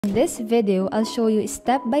In this video, I'll show you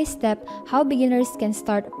step by step how beginners can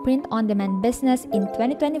start print-on-demand business in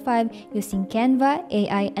 2025 using Canva,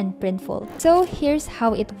 AI, and Printful. So here's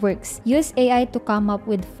how it works. Use AI to come up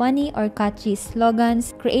with funny or catchy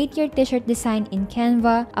slogans, create your t-shirt design in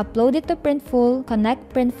Canva, upload it to Printful, connect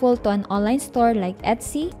Printful to an online store like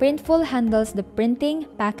Etsy. Printful handles the printing,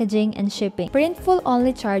 packaging, and shipping. Printful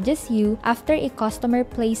only charges you after a customer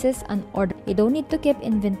places an order. You don't need to keep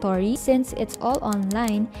inventory since it's all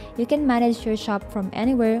online. You can manage your shop from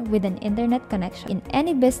anywhere with an internet connection. In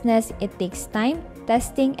any business, it takes time,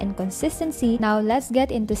 testing, and consistency. Now let's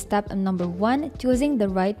get into step number 1, choosing the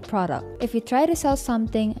right product. If you try to sell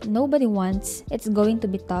something nobody wants, it's going to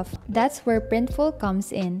be tough. That's where Printful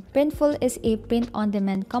comes in. Printful is a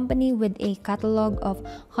print-on-demand company with a catalog of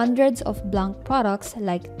hundreds of blank products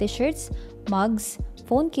like t-shirts, mugs,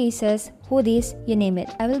 phone cases, hoodies, you name it.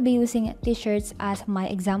 I will be using t-shirts as my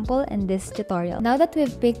example in this tutorial. Now that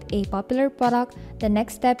we've picked a popular product, the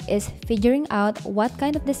next step is figuring out what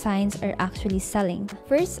kind of designs are actually selling.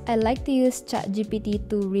 First, I like to use ChatGPT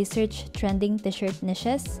to research trending t-shirt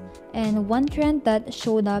niches. And one trend that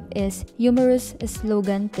showed up is humorous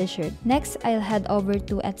slogan t-shirt. Next, I'll head over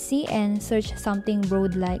to Etsy and search something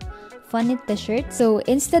broad like funny t-shirt. So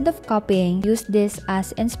instead of copying, use this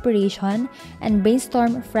as inspiration and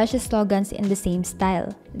brainstorm fresh slogans in the same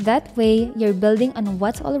style. That way, you're building on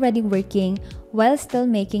what's already working while still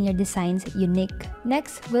making your designs unique.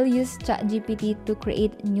 Next, we'll use ChatGPT to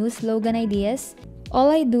create new slogan ideas.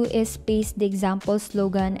 All I do is paste the example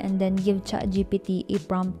slogan and then give ChatGPT a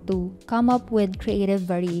prompt to come up with creative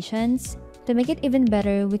variations. To make it even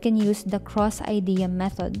better, we can use the cross-idea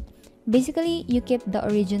method. Basically, you keep the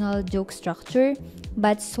original joke structure,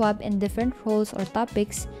 but swap in different roles or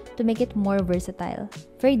topics to make it more versatile.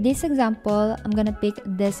 For this example, I'm gonna pick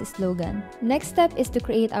this slogan. Next step is to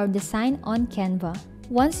create our design on Canva.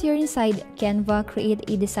 Once you're inside Canva, create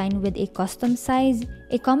a design with a custom size.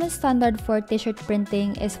 A common standard for t-shirt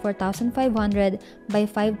printing is 4,500 by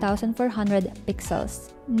 5,400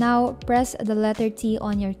 pixels. Now, press the letter T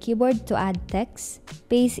on your keyboard to add text.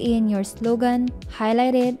 Paste in your slogan,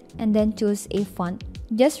 highlight it, and then choose a font.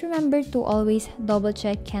 Just remember to always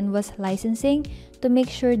double-check Canva's licensing to make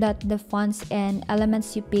sure that the fonts and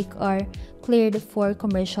elements you pick are cleared for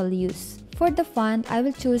commercial use. For the font, I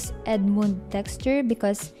will choose Edmund Texture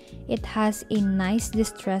because it has a nice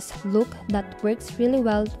distressed look that works really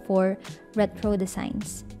well for retro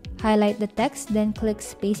designs. Highlight the text, then click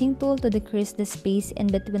spacing tool to decrease the space in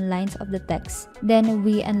between lines of the text. Then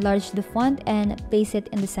we enlarge the font and place it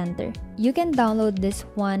in the center. You can download this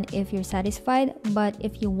one if you're satisfied, but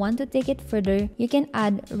if you want to take it further, you can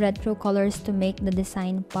add retro colors to make the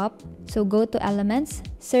design pop. So go to Elements,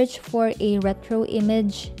 search for a retro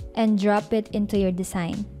image, and drop it into your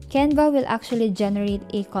design. Canva will actually generate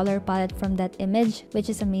a color palette from that image, which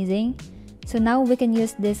is amazing. So now we can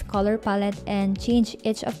use this color palette and change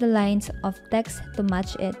each of the lines of text to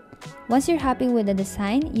match it. Once you're happy with the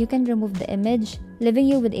design, you can remove the image, leaving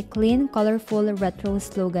you with a clean, colorful retro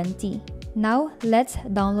slogan tee. Now, let's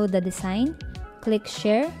download the design. Click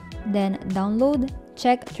Share, then Download.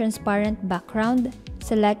 Check Transparent Background,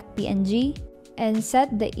 select PNG, and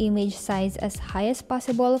set the image size as high as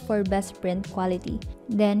possible for best print quality.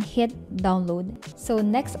 Then hit download. So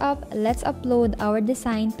next up, let's upload our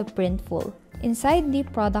design to Printful. Inside the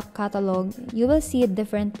product catalog, you will see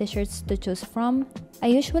different t-shirts to choose from. I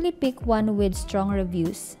usually pick one with strong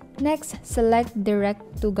reviews. Next, select Direct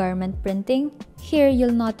to Garment Printing. Here,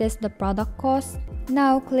 you'll notice the product cost.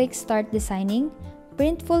 Now, click Start Designing.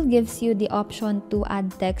 Printful gives you the option to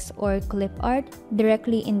add text or clip art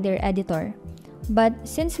directly in their editor. But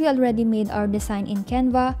since we already made our design in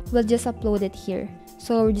Canva, we'll just upload it here.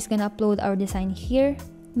 So we're just gonna upload our design here.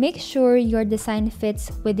 Make sure your design fits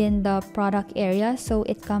within the product area so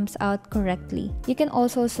it comes out correctly. You can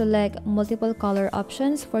also select multiple color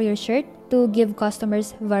options for your shirt to give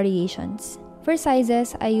customers variations. For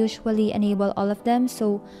sizes, I usually enable all of them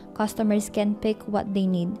so customers can pick what they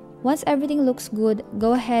need. Once everything looks good,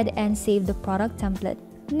 go ahead and save the product template.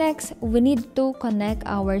 Next, we need to connect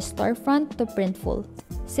our storefront to Printful.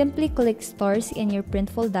 Simply click Stores in your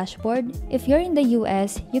Printful dashboard. If you're in the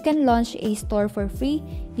US, you can launch a store for free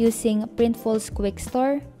using Printful's Quick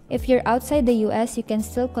Store. If you're outside the US, you can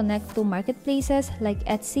still connect to marketplaces like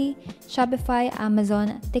Etsy, Shopify,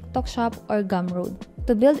 Amazon, TikTok Shop, or Gumroad.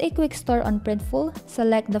 To build a quick store on Printful,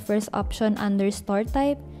 select the first option under Store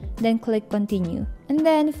Type, then click Continue, and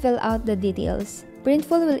then fill out the details.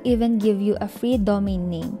 Printful will even give you a free domain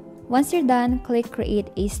name. Once you're done, click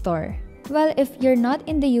Create a Store. Well, if you're not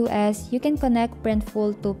in the US, you can connect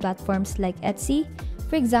Printful to platforms like Etsy,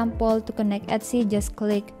 For example, to connect Etsy, just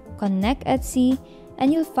click Connect Etsy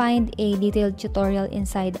and you'll find a detailed tutorial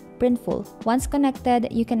inside Printful. Once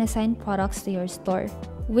connected, you can assign products to your store.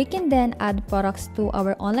 We can then add products to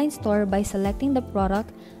our online store by selecting the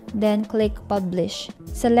product, then click Publish.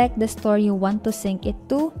 Select the store you want to sync it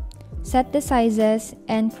to, set the sizes,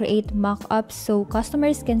 and create mock-ups so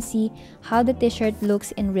customers can see how the t-shirt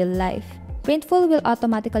looks in real life. Printful will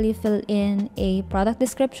automatically fill in a product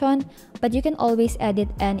description, but you can always edit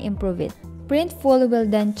and improve it. Printful will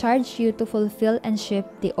then charge you to fulfill and ship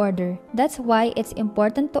the order. That's why it's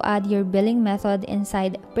important to add your billing method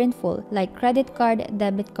inside Printful, like credit card,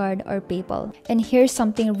 debit card, or PayPal. And here's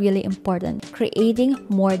something really important: creating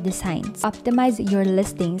more designs. Optimize your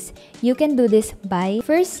listings. You can do this by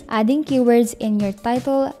first adding keywords in your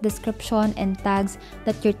title, description, and tags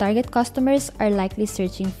that your target customers are likely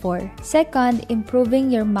searching for. Second,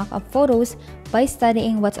 improving your mock-up photos by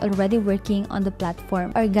studying what's already working on the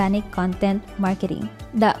platform. Organic content marketing.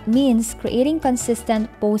 That means creating consistent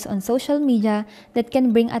posts on social media that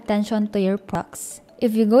can bring attention to your products.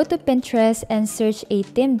 If you go to Pinterest and search a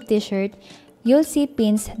themed t-shirt, you'll see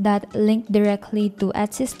pins that link directly to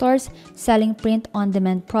Etsy stores selling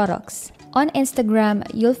print-on-demand products. On Instagram,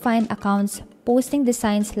 you'll find accounts posting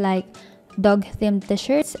designs like dog-themed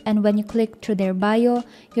t-shirts, and when you click through their bio,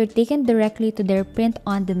 you're taken directly to their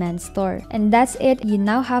print-on-demand store. And that's it. You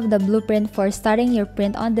now have the blueprint for starting your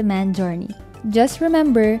print-on-demand journey. Just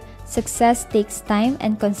remember, success takes time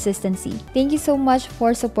and consistency. Thank you so much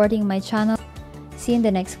for supporting my channel. See you in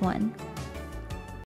the next one.